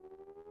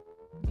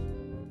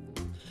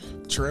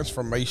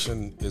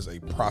Transformation is a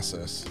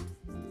process,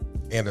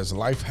 and as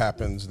life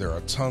happens, there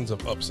are tons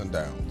of ups and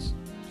downs.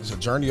 It's a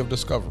journey of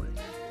discovery.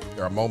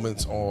 There are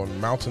moments on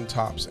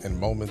mountaintops and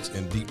moments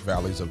in deep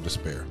valleys of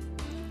despair.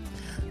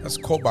 That's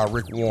a quote by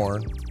Rick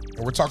Warren,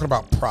 and we're talking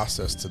about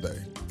process today,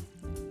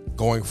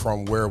 going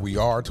from where we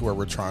are to where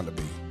we're trying to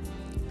be.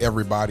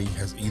 Everybody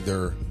has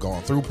either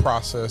gone through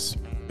process,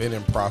 been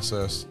in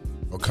process,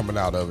 or coming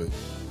out of it.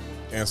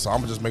 And so I'm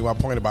going to just make my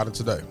point about it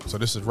today. So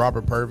this is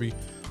Robert Purvey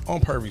on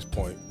Purvey's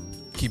Point.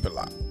 Keep it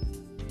locked.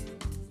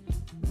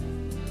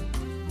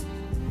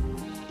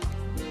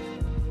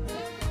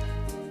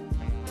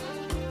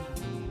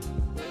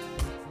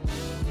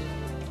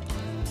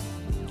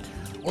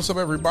 What's up,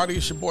 everybody?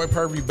 It's your boy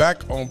Purvey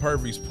back on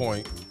Purvey's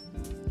Point.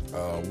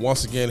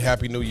 Once again,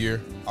 Happy New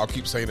Year. I'll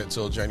keep saying it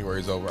till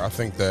January is over. I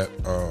think that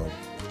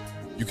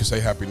you can say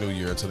Happy New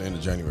Year until the end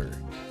of January.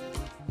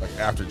 Like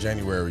after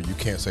January, you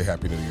can't say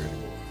Happy New Year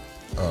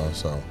anymore.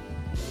 So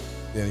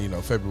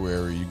then,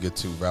 February, you get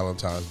to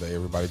Valentine's Day,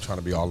 everybody trying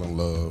to be all in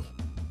love.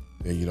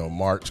 Then,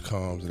 March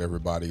comes and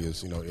everybody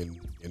is,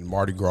 in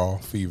Mardi Gras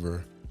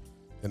fever.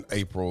 In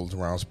April,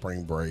 around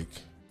spring break.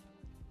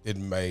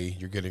 In May,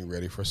 you're getting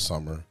ready for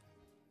summer.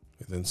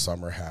 And then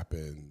summer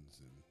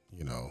happens,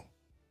 and,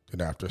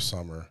 then after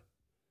summer,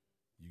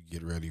 you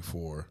get ready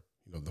for,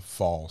 the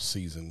fall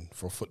season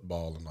for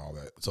football and all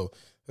that. So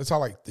that's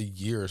how, the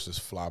years just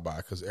fly by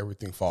because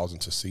everything falls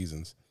into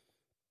seasons.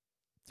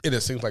 It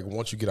seems like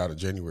once you get out of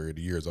January,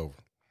 the year is over.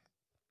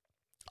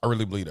 I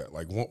really believe that.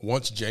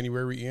 Once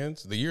January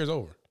ends, the year is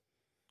over.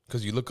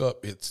 Because you look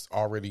up, it's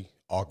already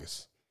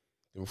August.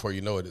 And before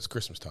you know it, it's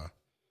Christmas time.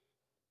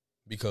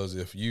 Because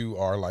if you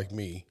are like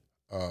me,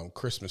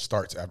 Christmas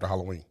starts after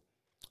Halloween.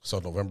 So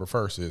November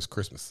 1st is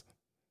Christmas.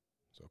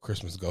 So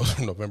Christmas goes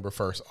from November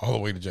 1st all the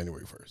way to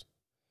January 1st.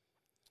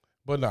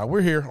 But now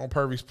we're here on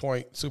Purvey's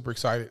Point. Super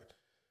excited.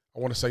 I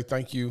want to say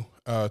thank you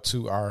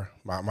to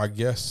my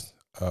guest,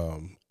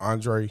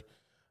 Andre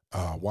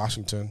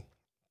Washington,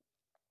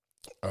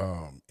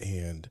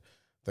 and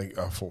thank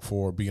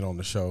for being on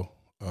the show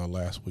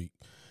last week.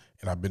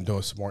 And I've been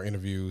doing some more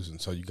interviews,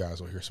 and so you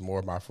guys will hear some more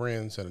of my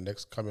friends in the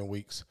next coming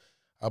weeks.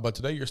 But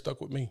today you're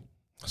stuck with me.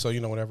 So,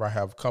 whenever I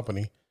have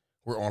company,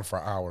 we're on for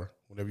an hour.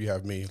 Whenever you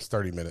have me, it's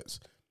 30 minutes.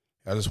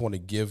 I just want to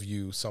give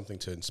you something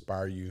to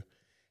inspire you.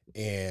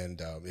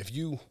 And if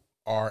you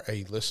are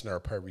a listener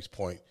of Purvey's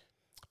Point,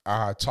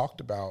 I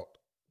talked about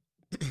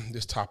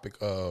this topic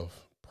of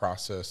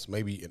process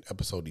maybe in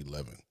episode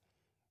 11.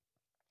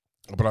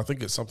 But I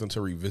think it's something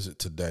to revisit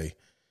today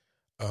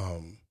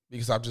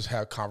because I've just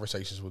had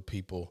conversations with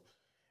people,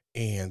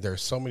 and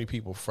there's so many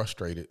people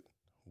frustrated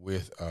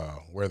with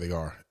where they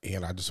are.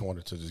 And I just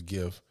wanted to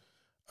just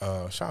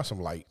shine some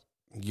light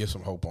and give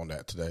some hope on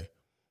that today.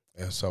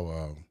 And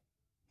so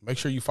make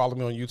sure you follow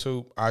me on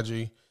YouTube,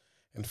 IG,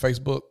 and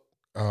Facebook.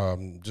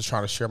 Just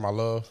trying to share my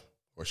love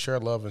or share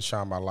love and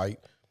shine my light.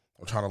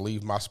 I'm trying to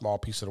leave my small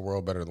piece of the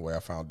world better than the way I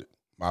found it.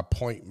 My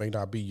point may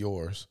not be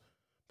yours,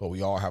 but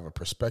we all have a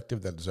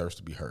perspective that deserves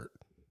to be heard.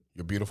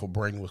 Your beautiful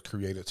brain was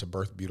created to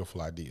birth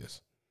beautiful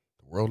ideas.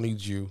 The world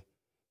needs you.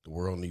 The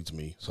world needs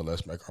me. So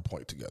let's make our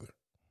point together.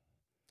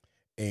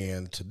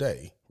 And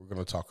today we're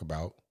going to talk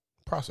about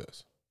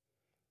process.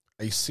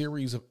 A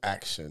series of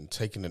action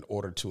taken in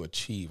order to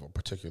achieve a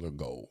particular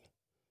goal.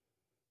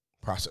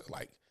 Process.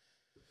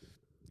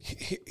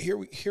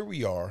 Here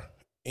we are,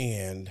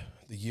 and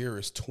the year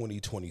is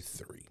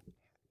 2023.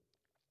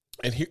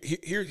 And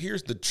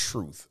here's the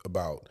truth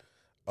about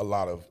a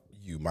lot of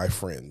you, my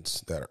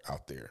friends that are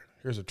out there.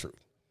 Here's the truth.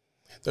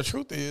 The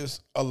truth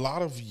is a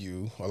lot of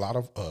you, a lot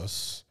of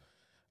us,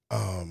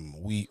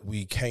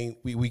 we came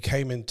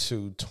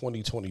into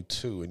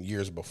 2022 and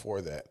years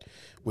before that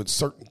with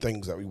certain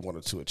things that we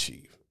wanted to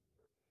achieve.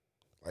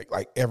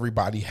 Like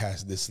everybody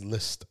has this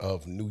list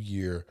of New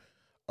Year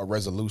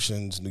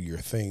resolutions, New Year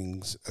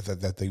things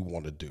that they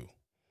want to do.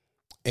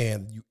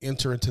 And you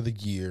enter into the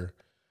year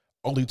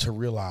only to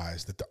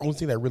realize that the only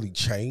thing that really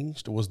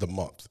changed was the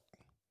month.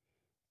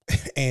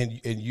 and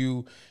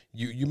you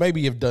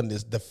maybe have done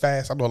the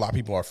fast. I know a lot of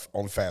people are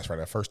on fast right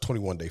now, first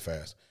 21-day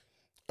fast.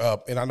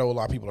 And I know a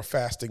lot of people are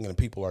fasting and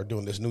people are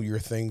doing this New Year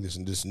thing,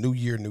 this New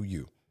Year, New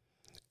You.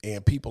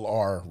 And people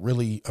are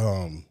really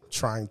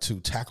trying to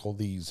tackle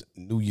these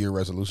New Year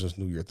resolutions,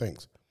 New Year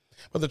things.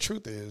 But the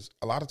truth is,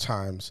 a lot of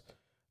times,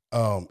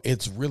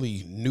 it's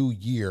really New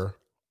Year,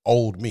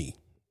 old me,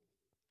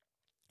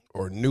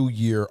 or New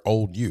Year,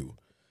 old you,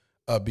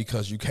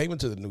 because you came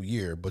into the new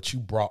year, but you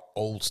brought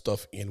old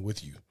stuff in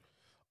with you,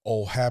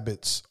 old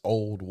habits,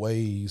 old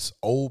ways,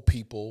 old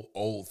people,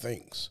 old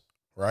things,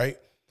 right?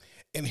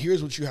 And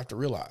here's what you have to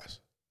realize,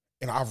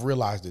 and I've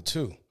realized it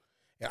too,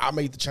 and I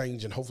made the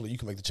change, and hopefully you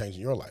can make the change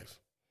in your life,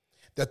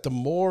 that the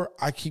more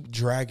I keep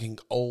dragging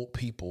old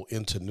people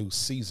into new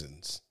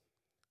seasons,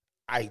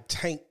 I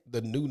taint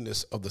the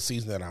newness of the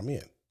season that I'm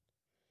in.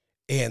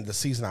 And the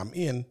season I'm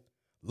in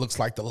looks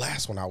like the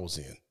last one I was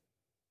in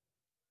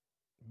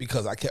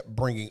because I kept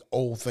bringing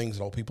old things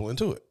and old people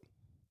into it.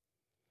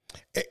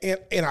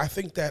 And I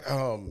think that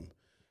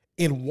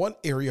in one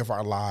area of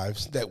our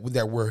lives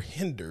that we're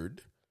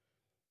hindered.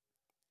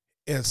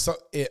 And so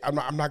I'm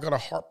not going to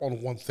harp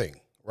on one thing,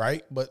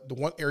 right? But the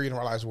one area in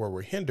our lives where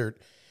we're hindered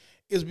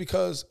is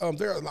because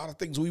there are a lot of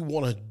things we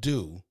want to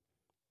do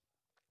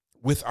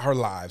with our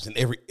lives in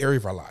every area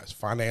of our lives,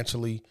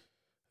 financially,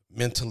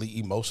 mentally,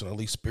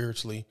 emotionally,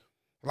 spiritually.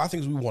 A lot of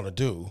things we want to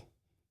do,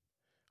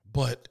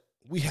 but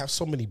we have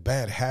so many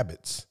bad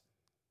habits,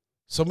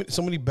 so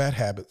many bad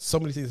habits, so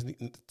many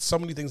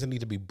things that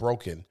need to be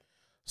broken,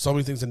 so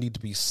many things that need to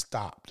be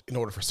stopped in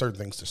order for certain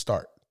things to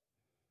start.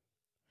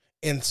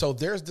 And so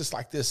there's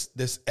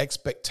this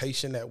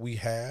expectation that we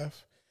have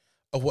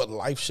of what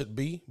life should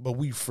be, but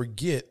we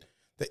forget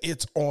that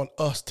it's on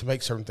us to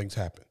make certain things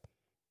happen.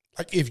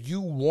 Like if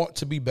you want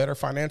to be better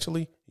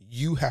financially,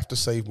 you have to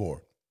save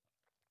more.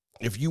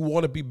 If you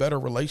want to be better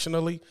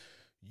relationally,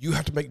 you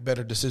have to make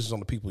better decisions on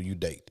the people you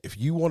date. If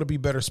you want to be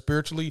better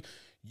spiritually,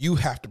 you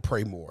have to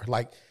pray more.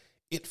 Like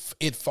it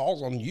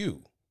falls on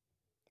you.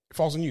 It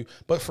falls on you.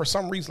 But for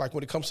some reason, like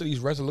when it comes to these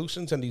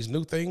resolutions and these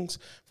new things,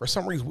 for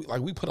some reason,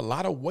 we put a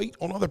lot of weight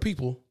on other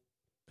people.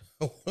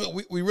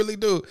 we really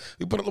do.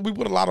 We put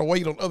a lot of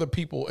weight on other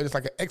people, and it's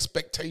like an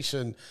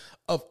expectation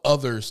of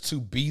others to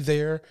be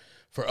there,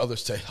 for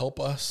others to help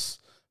us,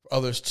 for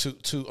others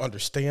to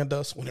understand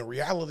us. When in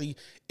reality,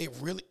 it's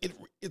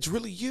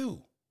really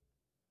you.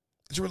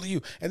 It's really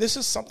you. And this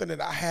is something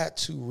that I had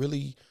to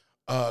really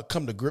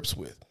come to grips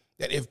with.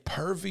 That if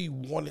Purvey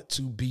wanted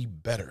to be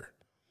better,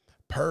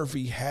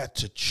 Purvey had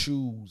to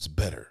choose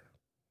better.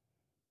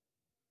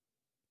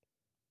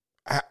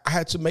 I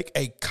had to make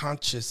a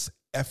conscious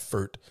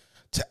effort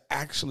to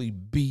actually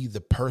be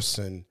the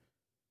person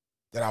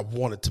that I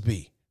wanted to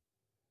be.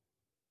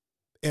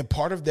 And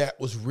part of that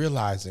was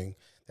realizing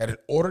that in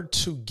order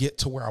to get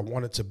to where I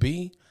wanted to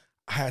be,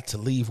 I had to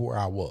leave where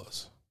I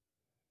was.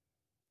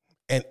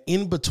 And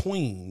in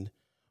between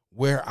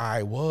where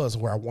I was,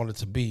 where I wanted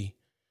to be,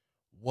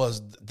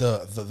 was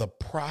the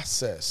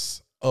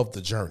process of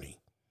the journey,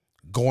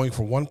 going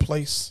from one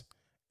place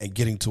and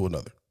getting to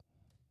another.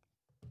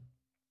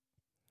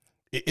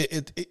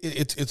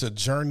 It's a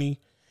journey.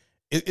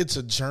 It's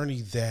a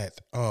journey that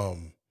a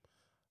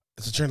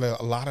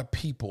lot of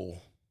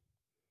people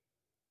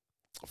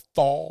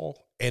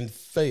fall and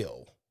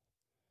fail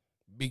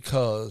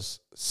because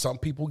some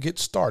people get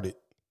started,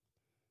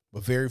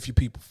 but very few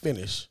people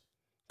finish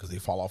because they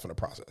fall off in the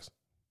process.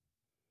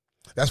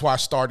 That's why I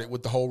started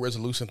with the whole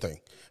resolution thing,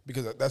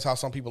 because that's how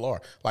some people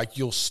are. Like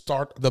you'll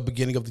start the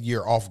beginning of the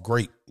year off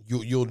great.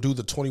 You'll do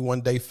the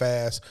 21-day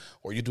fast,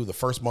 or you do the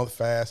first month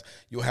fast.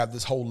 You'll have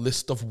this whole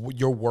list of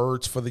your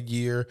words for the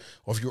year,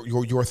 of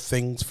your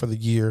things for the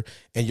year,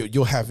 and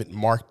you'll have it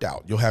marked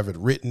out. You'll have it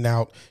written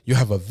out. You'll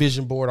have a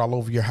vision board all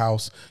over your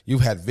house.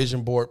 You've had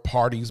vision board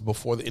parties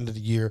before the end of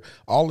the year,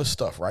 all this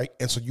stuff, right?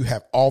 And so you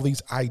have all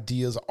these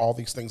ideas, all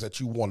these things that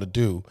you want to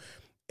do,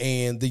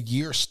 and the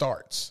year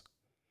starts.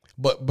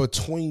 But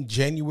between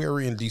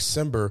January and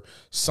December,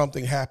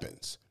 something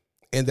happens,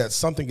 and that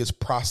something is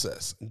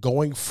processed,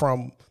 going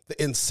from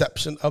the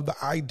inception of the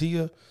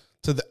idea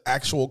to the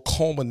actual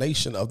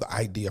culmination of the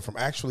idea, from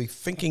actually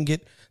thinking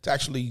it to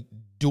actually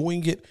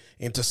doing it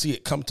and to see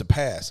it come to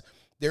pass.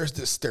 There's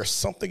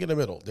something in the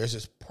middle. There's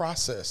this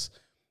process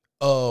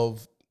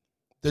of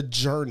the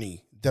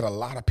journey that a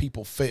lot of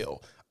people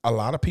fail. A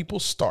lot of people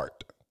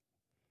start.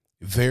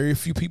 Very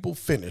few people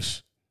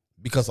finish,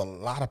 because a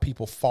lot of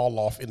people fall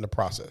off in the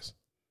process.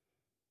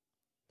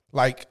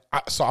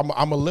 So I'm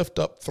gonna lift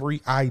up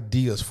 3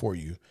 ideas for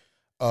you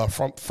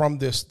from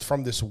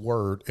this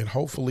word, and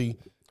hopefully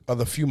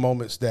the few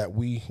moments that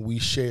we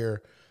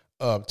share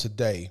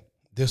today,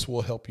 this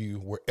will help you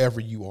wherever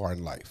you are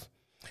in life.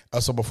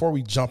 So before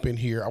we jump in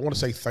here, I want to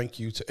say thank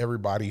you to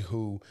everybody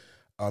who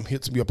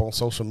hits me up on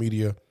social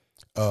media,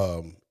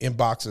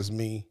 inboxes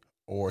me,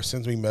 or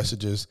sends me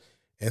messages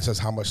and says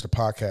how much the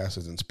podcast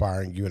is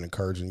inspiring you and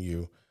encouraging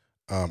you.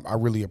 I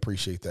really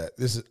appreciate that.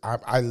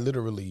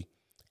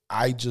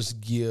 I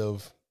just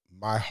give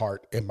my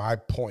heart and my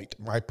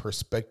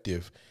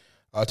perspective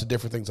to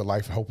different things in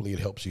life, and hopefully it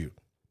helps you.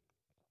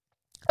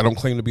 I don't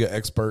claim to be an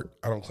expert.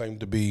 I don't claim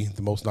to be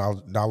the most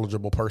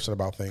knowledgeable person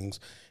about things.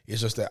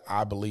 It's just that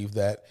I believe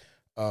that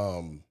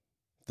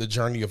the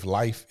journey of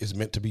life is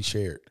meant to be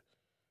shared,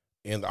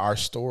 and our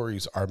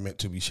stories are meant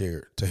to be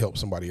shared to help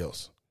somebody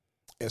else.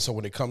 And so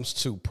when it comes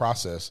to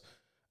process,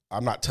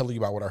 I'm not telling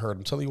you about what I heard.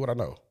 I'm telling you what I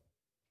know.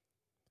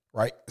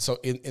 Right. So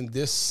in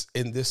this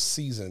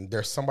season,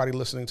 there's somebody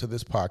listening to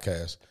this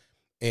podcast,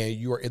 and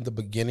you are in the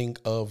beginning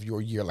of your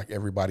year like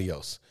everybody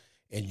else,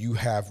 and you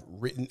have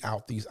written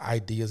out these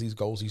ideas, these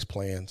goals, these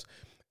plans,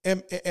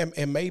 and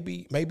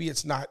maybe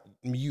it's not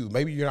you.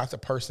 Maybe you're not the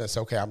person that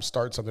said, okay, I'm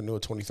starting something new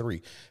at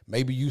 23.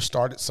 Maybe you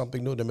started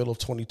something new in the middle of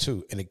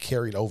 22 and it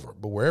carried over.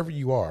 But wherever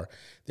you are,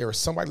 there is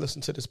somebody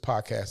listening to this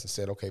podcast and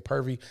said, okay,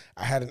 Purvey,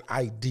 I had an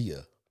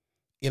idea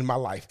in my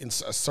life, in a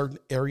certain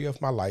area of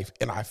my life,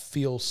 and I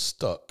feel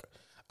stuck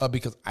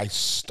because I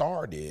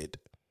started,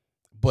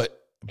 but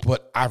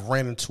I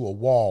ran into a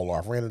wall, or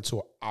I ran into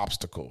an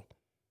obstacle,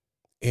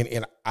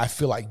 and I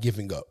feel like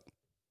giving up.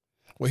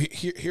 Well,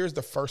 here's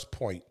the first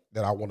point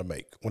that I want to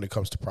make when it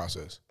comes to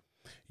process.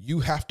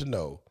 You have to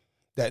know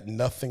that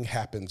nothing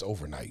happens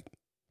overnight.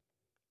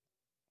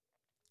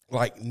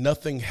 Like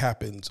nothing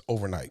happens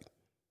overnight.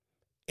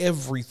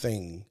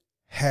 Everything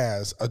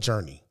has a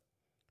journey.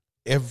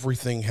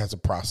 Everything has a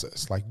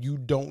process. Like you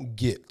don't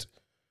get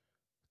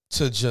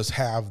to just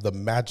have the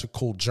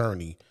magical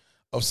journey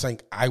of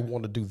saying, I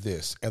want to do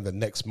this. And the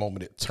next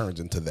moment it turns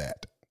into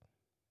that.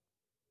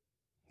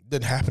 It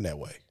didn't happen that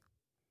way.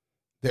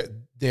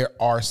 There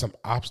are some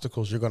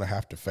obstacles you're going to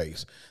have to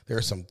face. There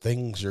are some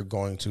things you're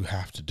going to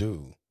have to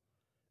do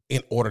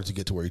in order to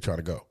get to where you're trying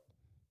to go.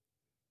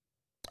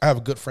 I have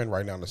a good friend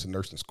right now that's in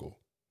nursing school.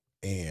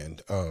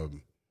 And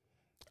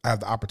I have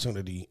the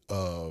opportunity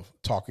of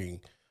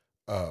talking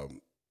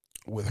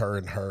with her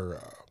and her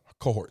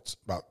cohorts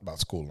about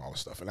school and all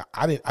this stuff. And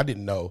I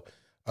didn't know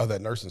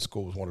that nursing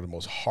school was one of the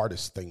most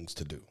hardest things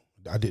to do.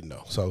 I didn't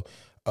know. So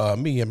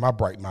me and my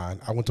bright mind,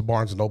 I went to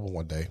Barnes & Noble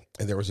one day,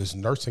 and there was this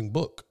nursing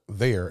book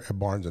there at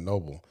Barnes &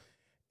 Noble.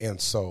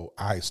 And so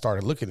I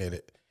started looking at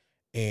it,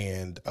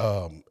 and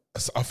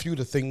a few of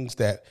the things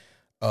that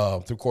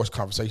through course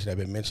conversation have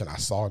been mentioned, I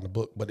saw in the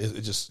book, but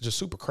it's just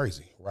super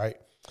crazy, right?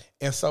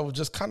 And so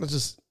just kind of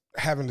just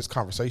having this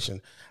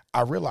conversation,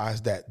 I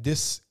realized that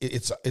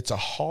it's a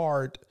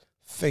hard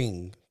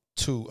thing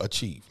to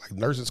achieve. Like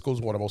nursing school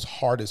is one of the most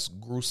hardest,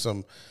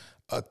 gruesome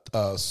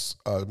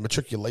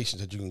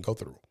matriculations that you can go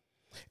through.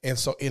 And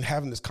so in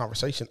having this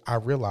conversation, I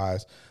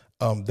realized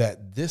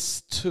that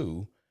this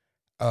too,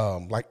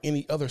 like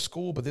any other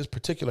school, but this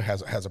particular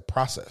has a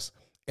process.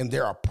 And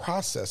there are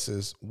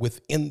processes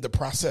within the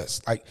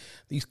process. Like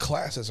these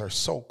classes are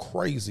so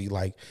crazy.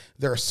 Like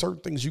there are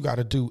certain things you got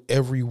to do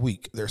every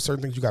week. There are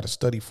certain things you got to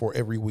study for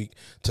every week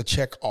to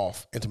check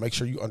off and to make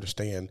sure you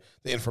understand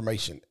the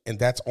information. And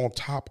that's on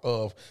top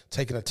of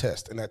taking a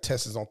test. And that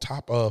test is on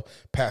top of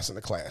passing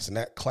the class. And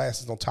that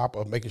class is on top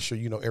of making sure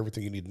you know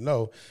everything you need to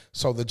know.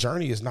 So the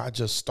journey is not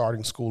just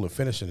starting school and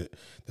finishing it.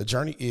 The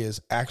journey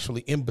is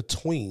actually in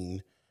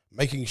between,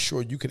 making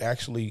sure you can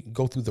actually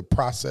go through the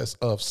process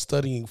of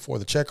studying for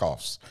the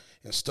checkoffs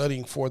and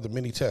studying for the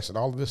mini tests and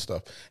all of this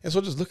stuff. And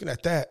so just looking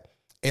at that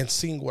and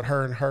seeing what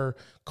her and her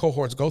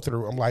cohorts go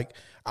through, I'm like,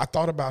 I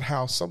thought about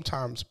how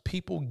sometimes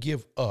people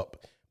give up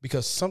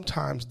because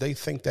sometimes they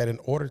think that in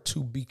order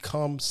to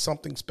become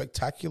something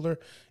spectacular,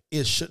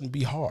 it shouldn't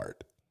be hard.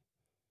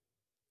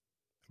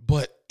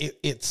 But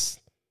it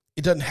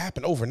doesn't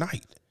happen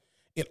overnight.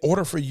 In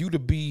order for you to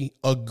be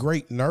a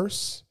great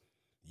nurse,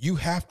 you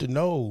have to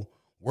know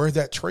where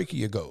that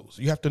trachea goes.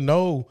 You have to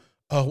know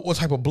what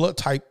type of blood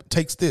type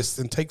takes this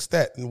and takes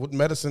that, and what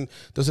medicine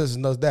does this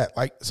and does that.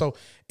 Like so,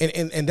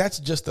 and that's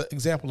just the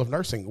example of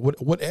nursing.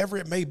 Whatever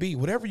it may be,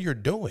 whatever you're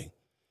doing,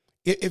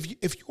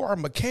 if you are a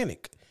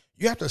mechanic,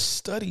 you have to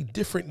study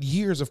different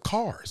years of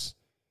cars.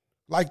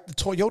 Like the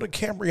Toyota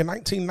Camry in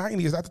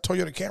 1990 is not the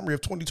Toyota Camry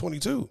of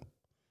 2022.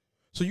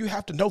 So you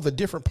have to know the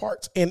different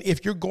parts. And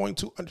if you're going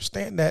to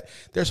understand that,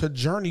 there's a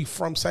journey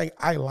from saying,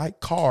 I like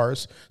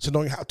cars, to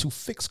knowing how to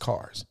fix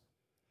cars.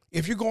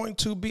 If you're going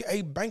to be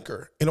a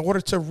banker, in order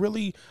to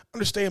really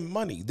understand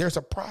money, there's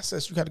a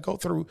process you got to go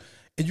through,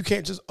 and you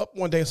can't just up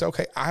one day and say,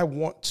 okay, I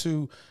want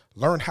to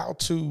learn how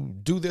to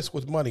do this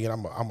with money, and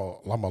I'm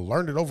gonna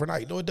learn it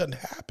overnight. No, it doesn't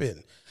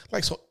happen.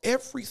 Like, so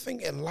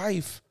everything in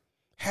life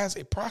has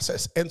a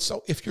process. And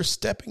so if you're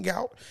stepping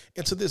out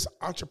into this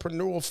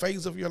entrepreneurial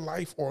phase of your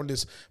life or on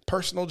this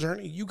personal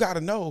journey, you got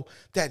to know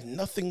that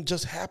nothing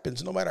just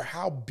happens, no matter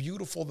how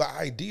beautiful the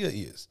idea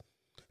is.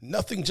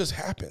 Nothing just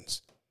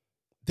happens.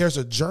 There's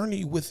a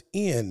journey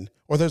within,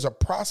 or there's a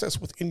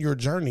process within your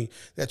journey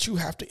that you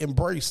have to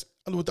embrace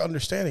with the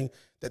understanding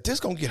that this is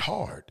going to get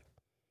hard.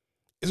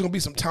 It's going to be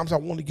some times I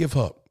want to give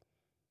up.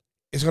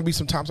 It's going to be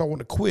some times I want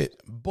to quit,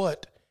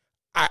 but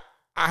I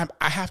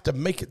have to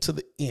make it to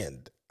the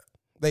end.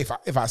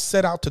 If I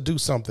set out to do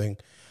something,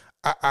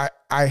 I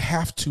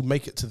have to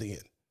make it to the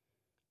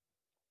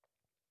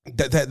end.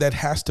 That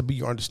has to be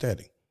your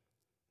understanding.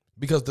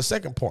 Because the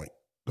second point,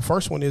 the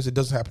first one is it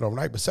doesn't happen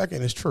overnight, but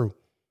second is true.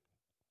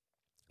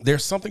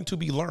 There's something to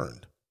be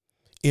learned.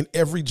 In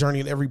every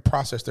journey, in every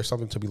process, there's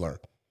something to be learned.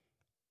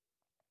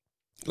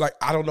 Like,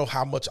 I don't know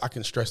how much I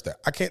can stress that.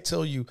 I can't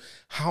tell you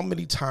how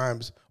many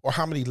times or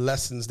how many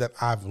lessons that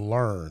I've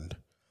learned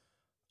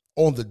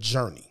on the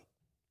journey.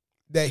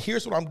 That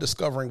here's what I'm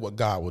discovering what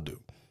God will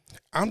do.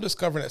 I'm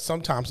discovering that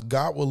sometimes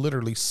God will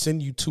literally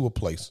send you to a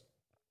place,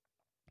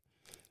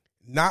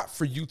 not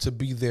for you to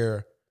be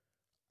there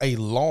a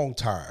long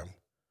time,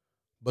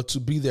 but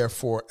to be there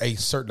for a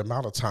certain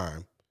amount of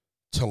time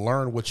to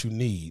learn what you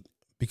need,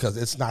 because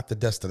it's not the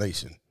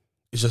destination.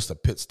 It's just a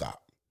pit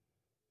stop.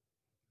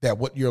 That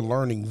what you're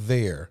learning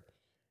there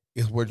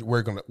is what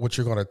you're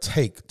going to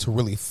take to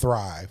really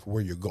thrive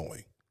where you're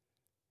going.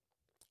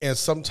 And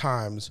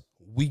sometimes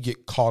we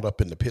get caught up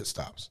in the pit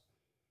stops.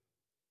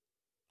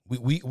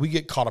 We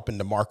get caught up in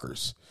the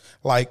markers.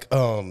 Like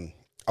I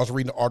was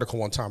reading an article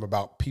one time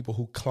about people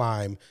who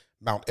climb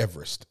Mount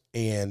Everest.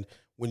 And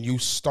when you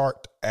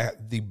start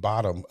at the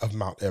bottom of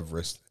Mount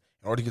Everest,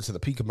 in order to get to the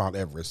peak of Mount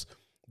Everest,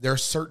 there are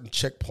certain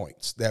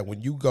checkpoints that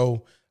when you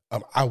go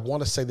I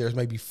want to say there's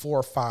maybe 4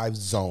 or 5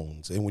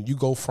 zones. And when you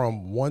go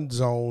from one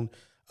zone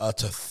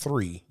to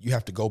 3, you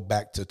have to go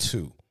back to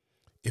 2.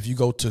 If you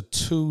go to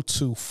 2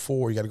 to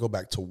 4, you got to go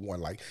back to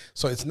 1.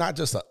 So it's not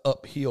just an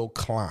uphill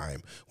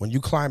climb. When you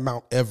climb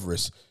Mount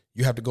Everest,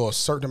 you have to go a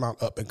certain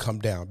amount up and come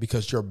down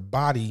because your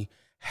body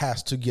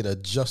has to get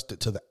adjusted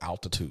to the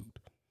altitude.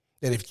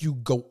 And if you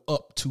go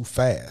up too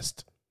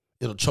fast,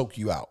 it'll choke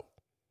you out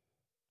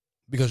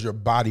because your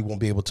body won't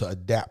be able to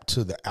adapt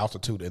to the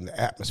altitude and the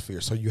atmosphere.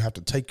 So you have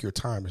to take your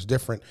time. There's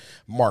different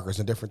markers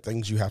and different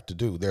things you have to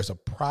do. There's a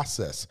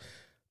process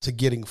to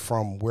getting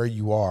from where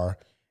you are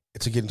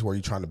to getting to where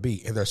you're trying to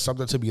be. And there's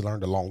something to be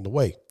learned along the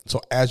way.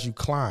 So as you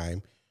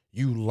climb,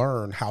 you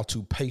learn how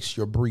to pace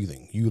your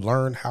breathing. You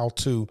learn how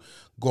to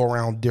go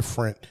around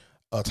different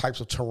types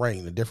of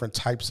terrain and different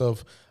types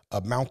of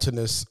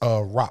mountainous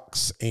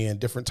rocks and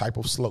different type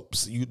of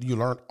slopes. You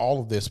learn all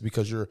of this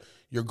because you're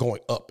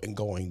going up and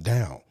going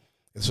down.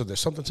 And so there's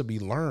something to be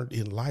learned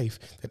in life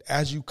that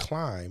as you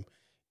climb,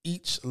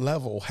 each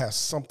level has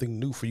something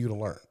new for you to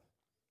learn.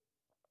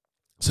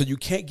 So you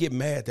can't get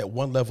mad that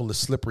one level is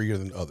slipperier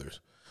than others,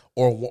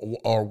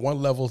 or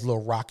one level is a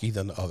little rocky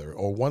than the other,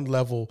 or one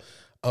level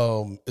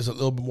is a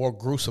little bit more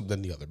gruesome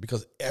than the other,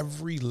 because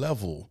every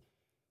level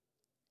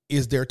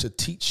is there to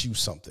teach you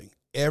something.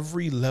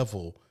 Every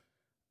level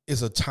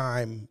is a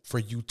time for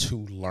you to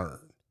learn.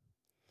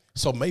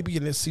 So maybe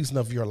in this season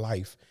of your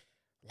life,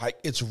 like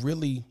it's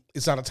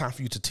not a time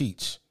for you to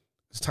teach.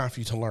 It's time for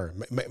you to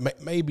learn.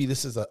 Maybe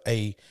this is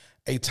a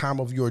time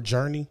of your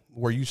journey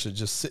where you should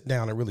just sit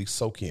down and really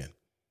soak in,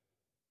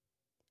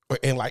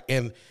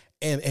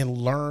 and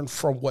learn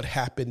from what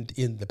happened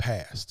in the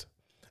past.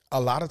 A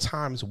lot of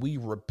times we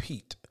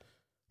repeat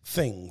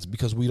things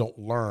because we don't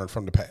learn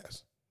from the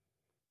past.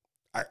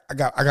 I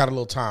got a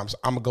little time, so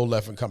I'm gonna go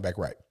left and come back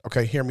right.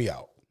 Okay, hear me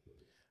out.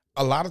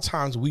 A lot of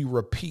times we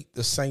repeat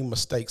the same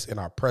mistakes in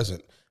our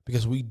present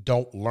because we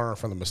don't learn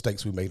from the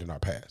mistakes we made in our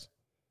past.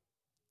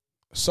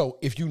 So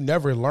if you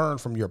never learn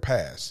from your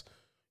past,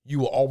 you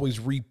will always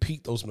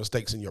repeat those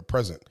mistakes in your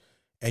present,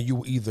 and you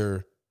will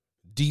either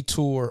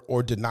detour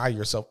or deny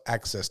yourself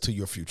access to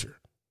your future.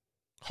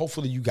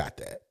 Hopefully you got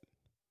that.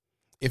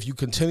 If you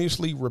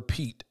continuously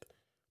repeat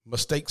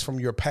mistakes from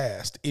your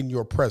past in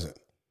your present,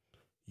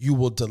 you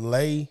will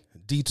delay,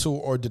 detour,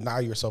 or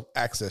deny yourself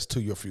access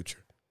to your future.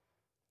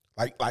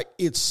 Like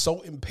it's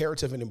so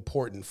imperative and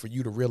important for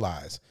you to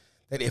realize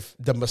that if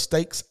the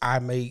mistakes I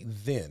made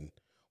then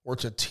were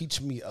to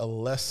teach me a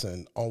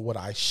lesson on what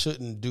I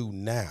shouldn't do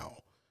now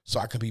so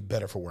I can be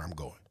better for where I'm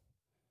going.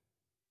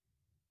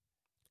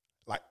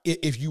 Like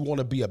if you want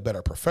to be a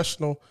better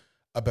professional,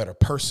 a better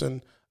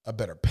person, a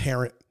better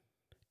parent,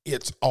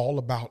 it's all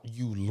about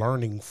you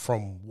learning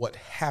from what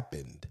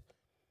happened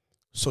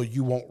so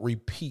you won't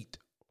repeat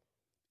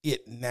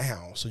it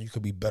now so you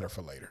can be better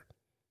for later.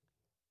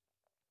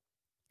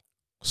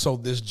 So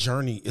this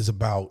journey is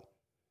about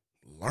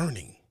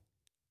learning.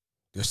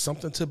 There's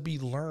something to be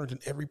learned in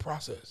every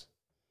process.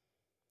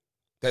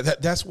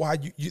 That's why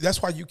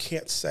you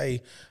can't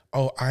say,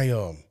 "Oh,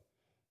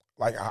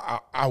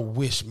 I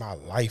wish my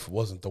life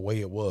wasn't the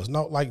way it was."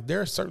 No, like there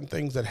are certain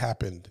things that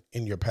happened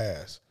in your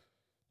past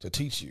to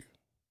teach you.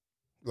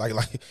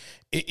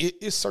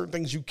 It's certain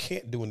things you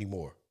can't do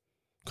anymore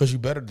because you're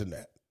better than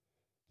that.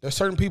 There's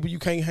certain people you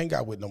can't hang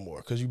out with no more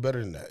because you're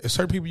better than that. There's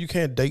certain people you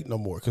can't date no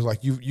more because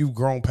you've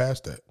grown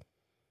past that.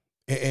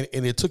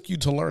 And it took you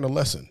to learn a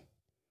lesson,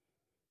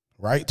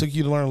 right? It took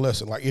you to learn a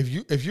lesson. Like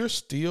if you're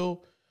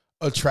still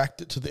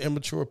attracted to the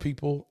immature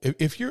people,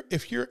 if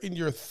you're in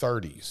your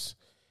 30s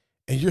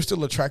and you're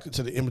still attracted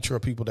to the immature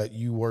people that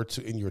you were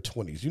to in your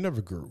 20s, you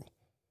never grew.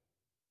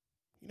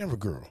 You never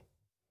grew.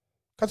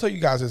 I tell you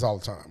guys this all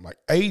the time. Like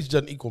age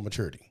doesn't equal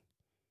maturity.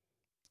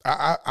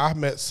 I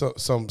met some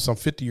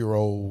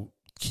 50-year-old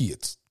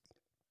kids.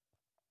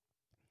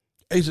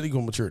 Age doesn't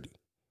equal maturity.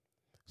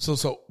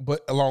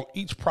 But along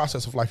each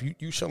process of life,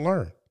 you should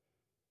learn.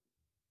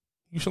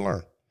 You should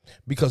learn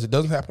because it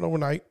doesn't happen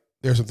overnight.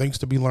 There's some things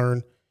to be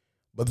learned,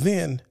 but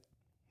then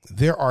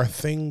there are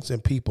things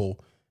and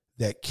people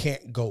that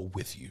can't go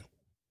with you.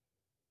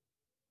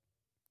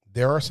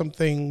 There are some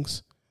people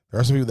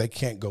that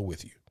can't go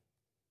with you.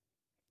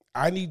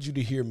 I need you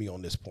to hear me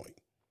on this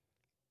point.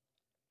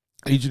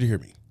 I need you to hear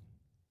me.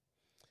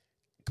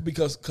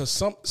 Because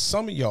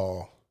some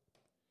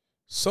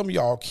of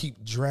y'all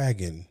keep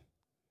dragging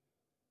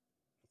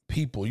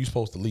people you're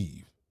supposed to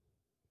leave.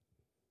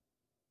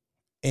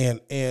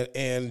 And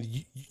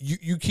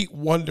you keep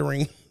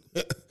wondering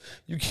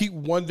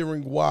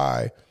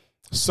why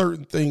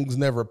certain things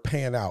never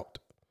pan out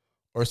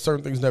or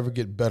certain things never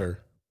get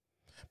better.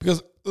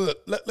 Because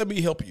let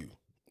me help you.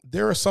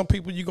 There are some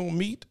people you're gonna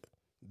meet,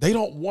 they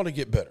don't want to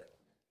get better.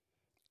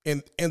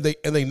 And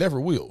they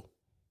never will.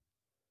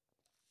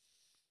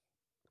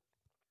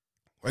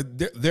 Like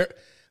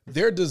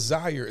their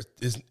desire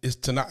is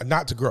to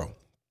not to grow.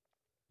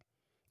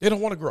 They don't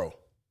want to grow.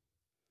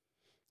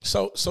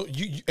 So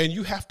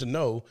you have to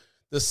know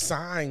the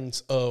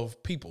signs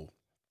of people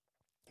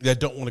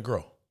that don't want to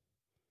grow.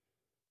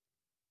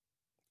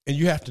 And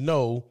you have to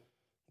know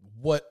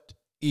what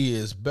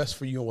is best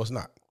for you and what's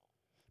not.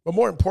 But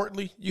more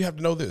importantly, you have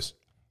to know this,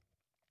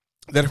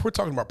 that if we're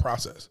talking about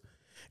process,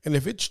 and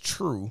if it's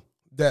true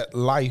that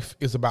life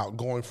is about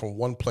going from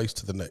one place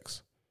to the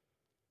next,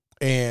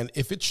 and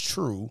if it's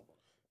true,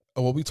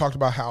 well, we talked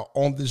about how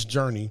on this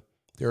journey,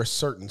 there are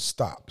certain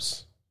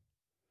stops.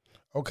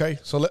 Okay,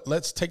 so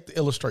let's take the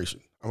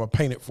illustration. I'm going to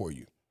paint it for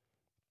you.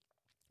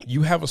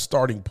 You have a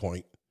starting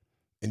point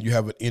and you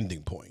have an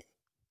ending point.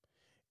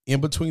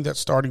 In between that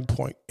starting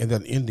point and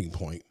that ending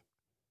point,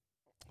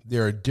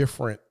 there are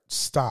different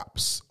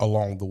stops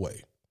along the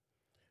way.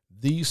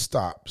 These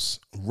stops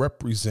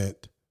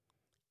represent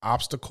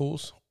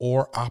obstacles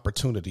or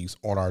opportunities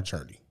on our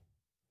journey.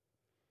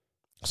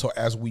 So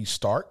as we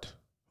start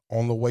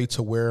on the way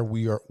to where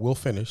we'll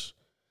finish,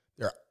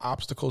 there are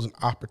obstacles and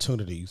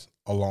opportunities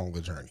along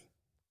the journey.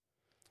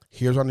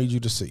 Here's what I need you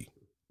to see.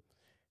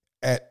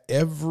 At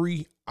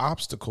every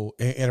obstacle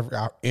and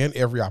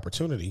every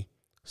opportunity,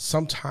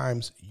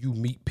 sometimes you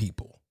meet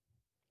people.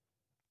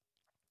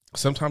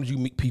 Sometimes you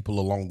meet people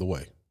along the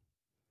way.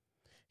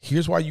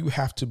 Here's why you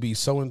have to be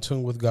so in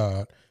tune with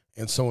God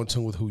and so in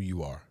tune with who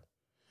you are.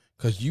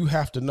 Because you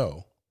have to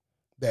know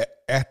that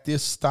at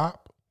this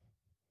stop,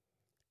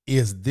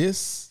 is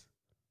this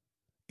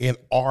and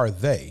are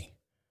they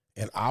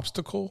an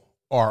obstacle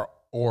or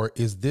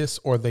is this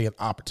or they an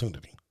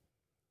opportunity?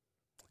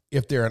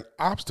 If they're an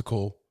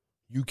obstacle,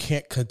 you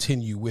can't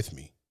continue with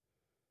me.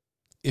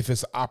 If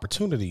it's an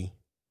opportunity,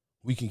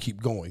 we can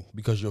keep going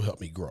because you'll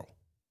help me grow.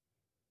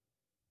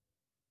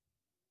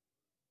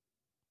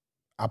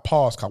 I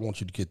pause because I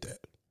want you to get that.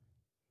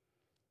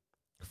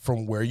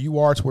 From where you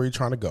are to where you're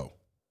trying to go,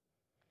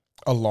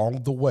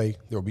 along the way,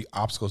 there will be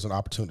obstacles and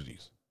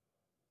opportunities.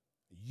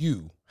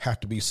 You have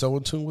to be so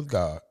in tune with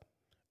God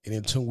and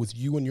in tune with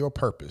you and your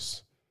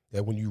purpose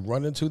that when you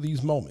run into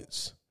these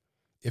moments,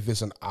 if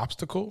it's an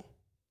obstacle,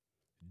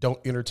 don't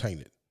entertain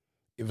it.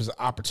 If it's an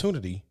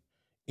opportunity,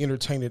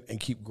 entertain it and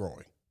keep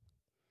growing.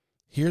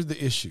 Here's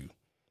the issue.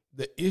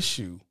 The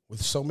issue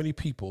with so many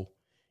people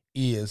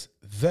is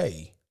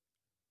they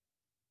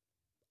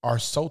are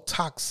so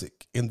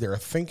toxic in their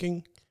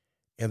thinking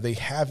and they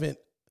haven't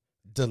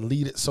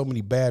deleted so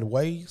many bad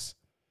ways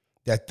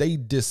that they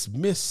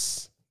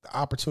dismiss the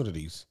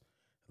opportunities,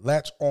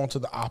 latch onto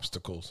the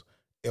obstacles,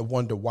 and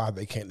wonder why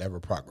they can't ever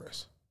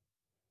progress.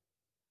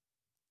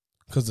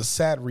 Because the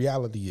sad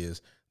reality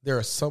is there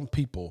are some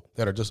people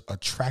that are just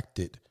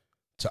attracted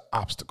to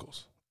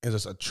obstacles and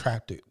just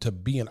attracted to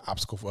be an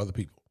obstacle for other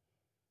people.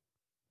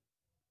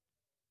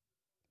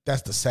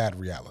 That's the sad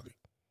reality.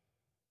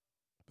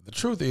 But the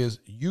truth is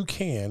you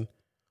can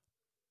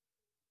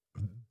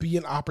be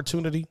an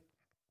opportunity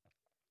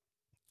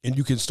and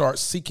you can start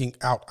seeking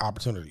out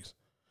opportunities.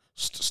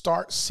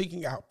 Start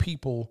seeking out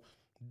people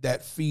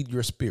that feed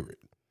your spirit.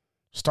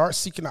 Start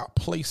seeking out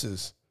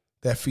places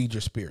that feed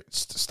your spirit.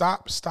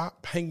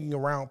 Stop hanging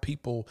around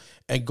people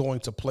and going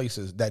to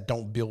places that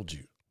don't build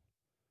you,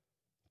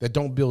 that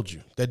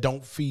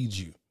don't feed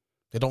you,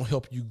 that don't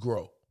help you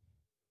grow.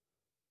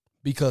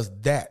 Because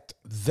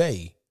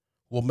they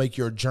will make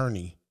your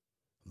journey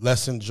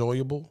less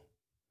enjoyable,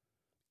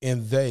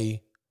 and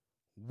they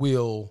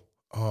will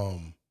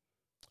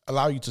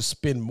allow you to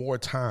spend more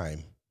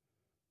time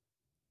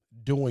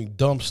doing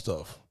dumb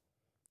stuff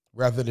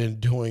rather than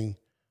doing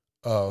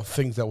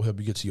things that will help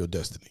you get to your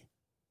destiny.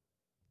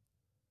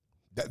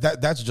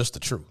 That's just the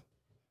truth.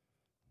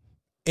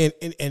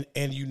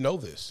 And you know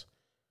this.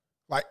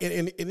 Like,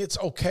 and it's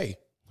okay.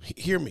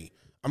 Hear me.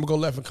 I'm gonna go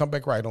left and come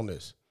back right on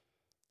this.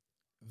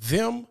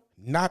 Them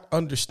not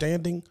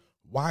understanding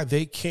why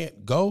they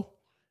can't go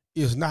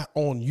is not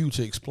on you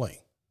to explain.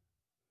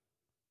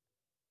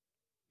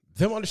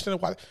 Them understanding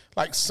why,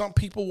 like some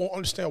people won't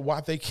understand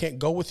why they can't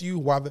go with you,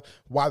 why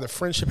the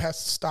friendship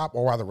has to stop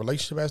or why the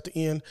relationship has to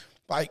end.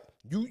 Like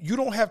you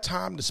don't have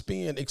time to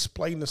spend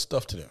explaining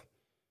stuff to them.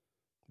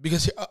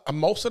 Because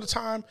most of the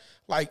time,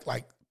 like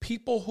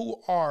people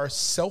who are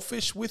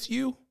selfish with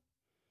you,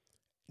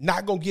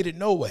 not gonna get it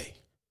no way.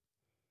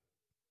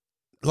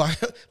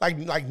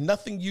 Like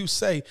nothing you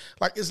say,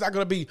 like it's not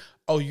gonna be,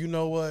 oh, you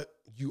know what?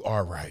 You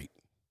are right.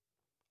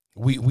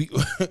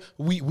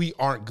 We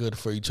aren't good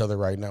for each other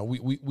right now.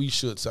 We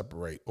should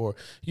separate, or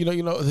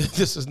you know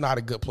this is not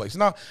a good place.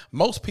 Now,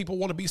 most people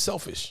want to be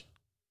selfish.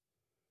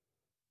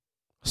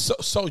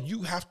 So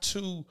you have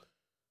to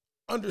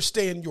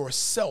understand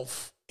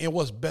yourself and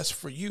what's best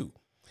for you.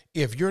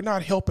 If you're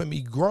not helping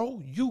me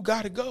grow, you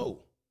got to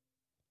go.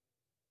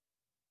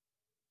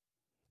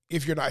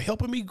 If you're not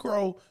helping me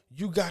grow,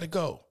 you got to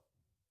go.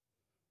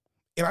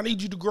 And I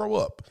need you to grow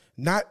up.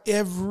 Not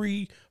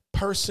every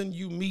person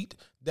you meet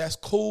that's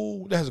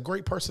cool, that has a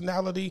great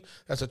personality,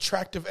 that's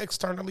attractive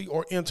externally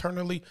or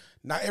internally,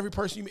 not every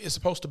person you meet is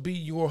supposed to be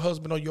your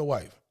husband or your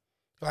wife.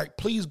 Like,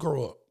 please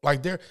grow up.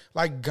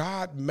 Like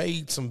God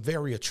made some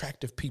very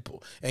attractive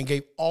people and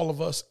gave all of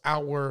us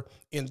our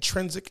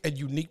intrinsic and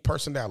unique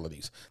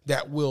personalities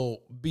that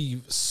will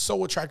be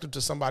so attractive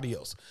to somebody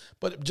else.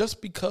 But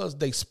just because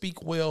they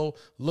speak well,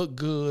 look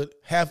good,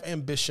 have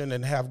ambition,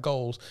 and have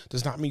goals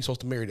does not mean you're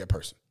supposed to marry that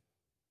person.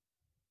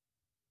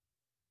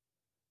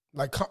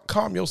 Like,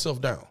 calm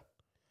yourself down.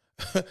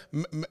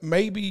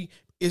 Maybe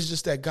it's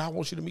just that God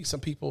wants you to meet some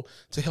people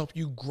to help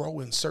you grow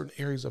in certain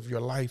areas of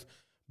your life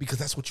because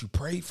that's what you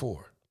prayed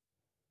for.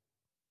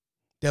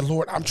 That,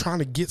 Lord, I'm trying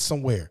to get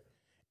somewhere.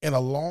 And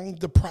along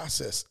the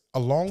process,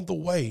 along the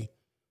way,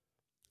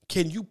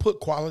 can you put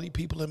quality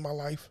people in my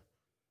life?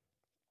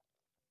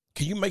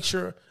 Can you make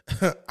sure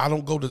I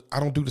don't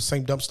do the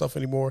same dumb stuff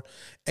anymore?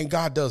 And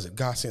God does it.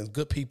 God sends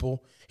good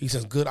people. He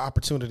sends good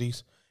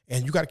opportunities.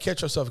 And you got to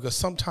catch yourself because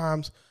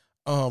sometimes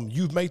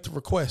you've made the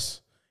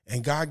request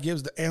and God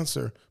gives the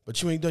answer,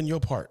 but you ain't done your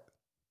part.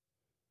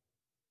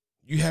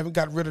 You haven't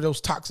got rid of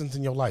those toxins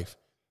in your life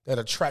that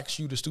attracts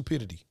you to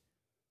stupidity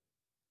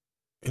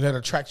and that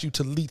attracts you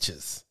to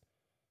leeches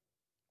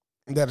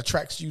and that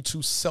attracts you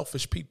to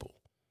selfish people.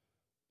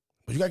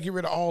 But you got to get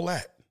rid of all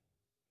that.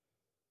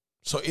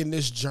 So in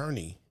this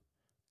journey,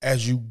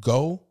 as you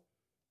go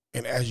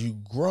and as you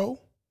grow,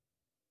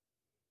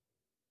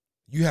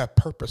 you have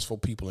purposeful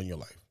people in your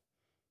life.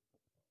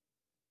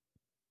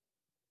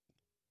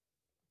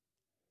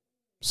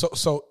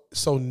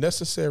 So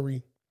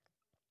necessary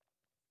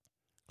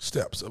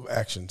steps of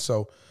action.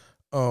 So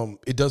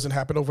it doesn't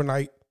happen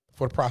overnight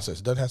for the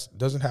process. It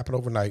doesn't happen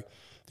overnight.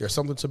 There's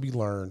something to be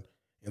learned,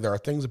 and there are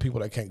things and people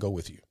that can't go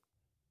with you.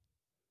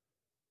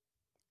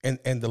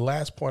 And the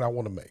last point I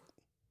want to make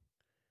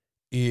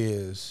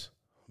is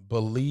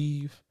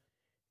believe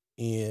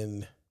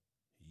in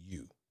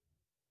you.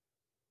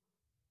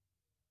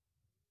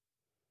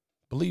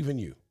 Believe in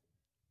you.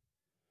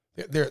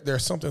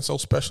 There's something so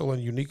special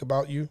and unique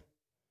about you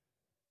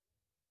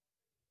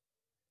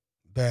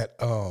that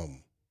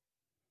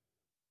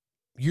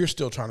you're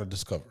still trying to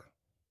discover.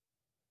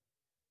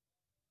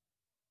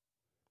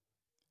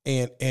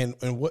 And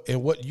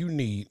what you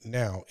need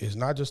now is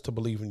not just to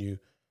believe in you,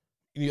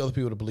 you need other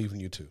people to believe in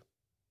you too.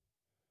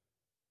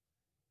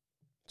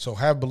 So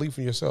have belief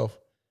in yourself,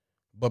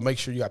 but make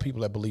sure you got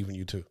people that believe in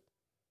you too.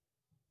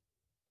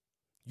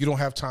 You don't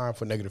have time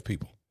for negative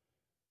people.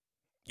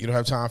 You don't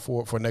have time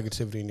for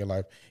negativity in your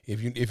life.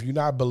 If you're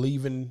not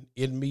believing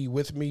in me,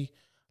 with me,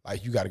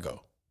 like, you got to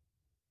go.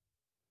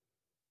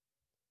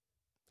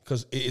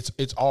 Because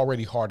it's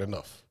already hard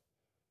enough.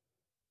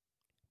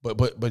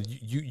 But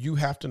you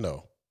have to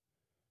know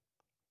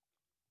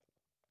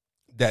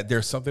that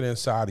there's something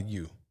inside of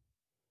you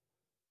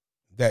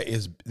that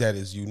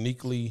is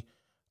uniquely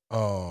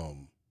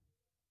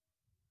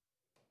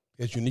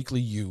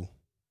you.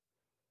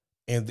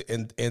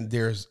 And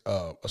there's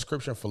a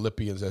scripture in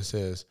Philippians that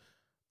says,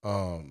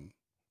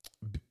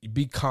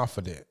 be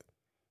confident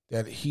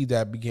that he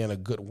that began a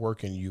good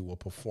work in you will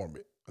perform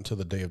it until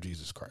the day of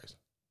Jesus Christ.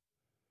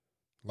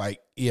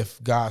 Like,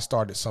 if God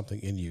started something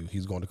in you,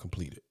 he's going to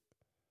complete it.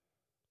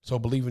 So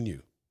believe in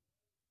you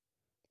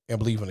and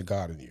believe in the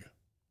God in you.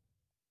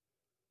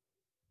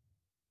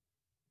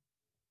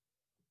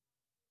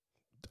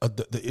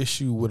 The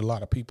issue with a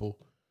lot of people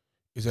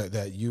is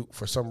that you,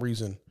 for some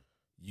reason,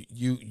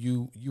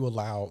 you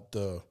allow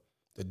the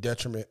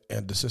detriment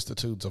and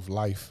vicissitudes of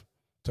life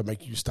to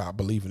make you stop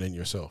believing in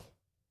yourself.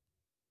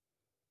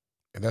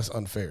 And that's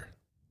unfair.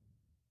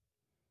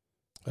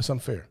 That's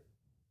unfair.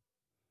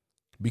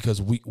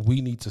 Because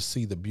we need to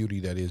see the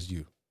beauty that is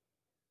you.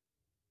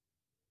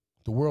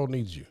 The world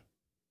needs you.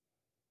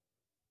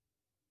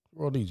 The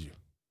world needs you.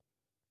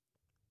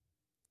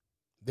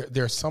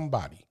 There's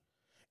somebody,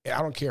 and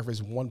I don't care if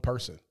it's one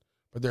person,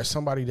 but there's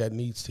somebody that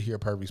needs to hear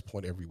Purvey's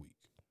Point every week.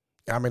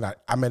 And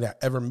I may not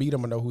ever meet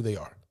them or know who they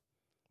are.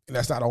 And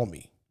that's not on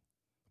me.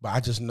 But I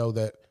just know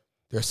that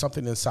there's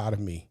something inside of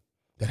me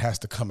that has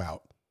to come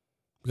out,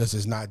 because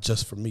it's not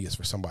just for me, it's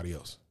for somebody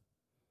else.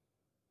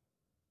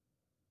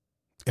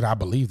 And I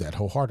believe that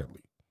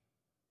wholeheartedly.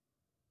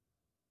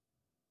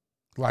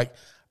 Like,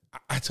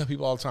 I tell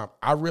people all the time,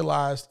 I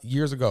realized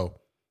years ago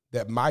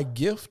that my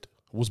gift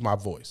was my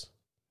voice.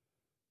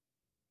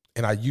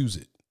 And I use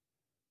it,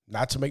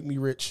 not to make me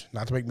rich,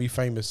 not to make me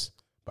famous,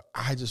 but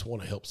I just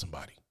want to help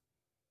somebody.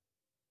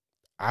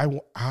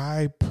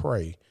 I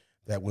pray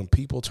that when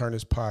people turn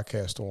this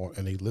podcast on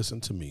and they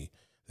listen to me,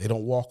 they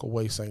don't walk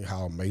away saying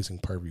how amazing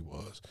Purvey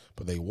was,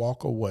 but they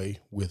walk away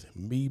with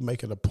me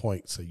making a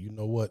point. So, you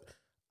know what?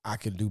 I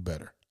can do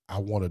better. I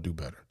want to do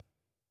better.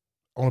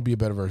 I want to be a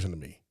better version of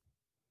me.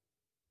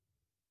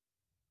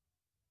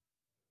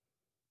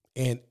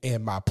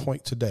 And my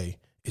point today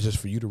is just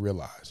for you to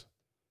realize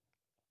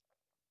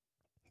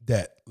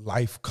that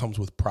life comes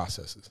with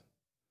processes,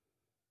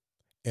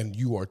 and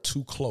you are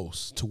too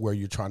close to where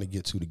you're trying to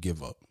get to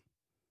give up.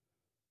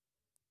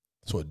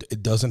 So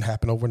it doesn't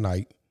happen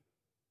overnight.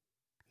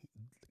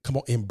 Come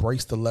on,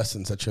 embrace the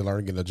lessons that you're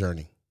learning in the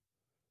journey.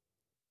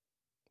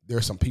 There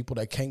are some people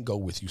that can't go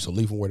with you, so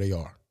leave them where they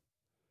are.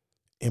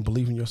 And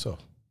believe in yourself.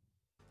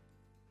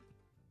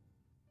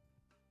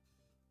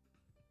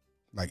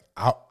 Like,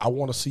 I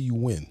want to see you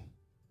win.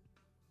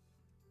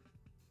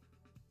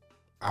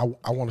 I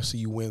want to see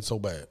you win so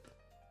bad.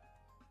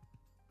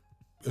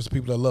 There's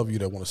people that love you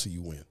that want to see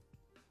you win.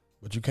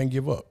 But you can't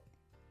give up.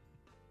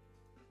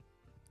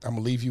 I'm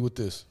going to leave you with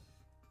this.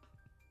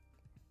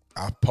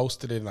 I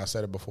posted it and I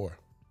said it before.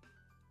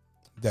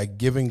 that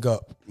giving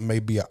up may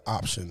be an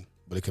option,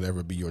 but it can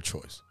never be your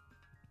choice.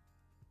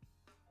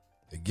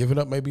 That giving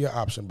up may be an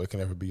option, but it can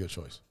never be your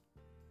choice.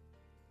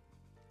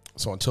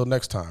 So until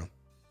next time,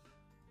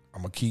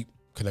 I'm going to keep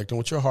connecting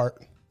with your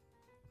heart,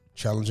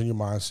 challenging your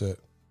mindset,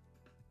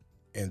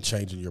 and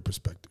changing your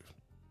perspective.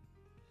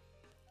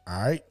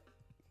 All right?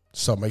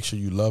 So make sure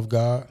you love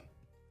God,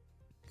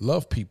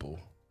 love people,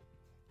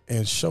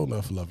 and show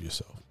enough love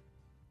yourself.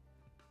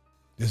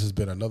 This has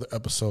been another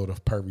episode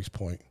of Purvy's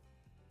Point.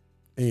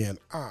 And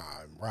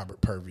I'm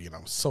Robert Purvey, and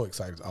I'm so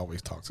excited to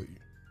always talk to you.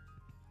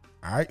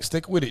 All right?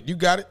 Stick with it. You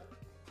got it.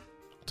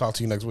 Talk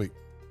to you next week.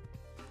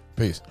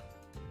 Peace.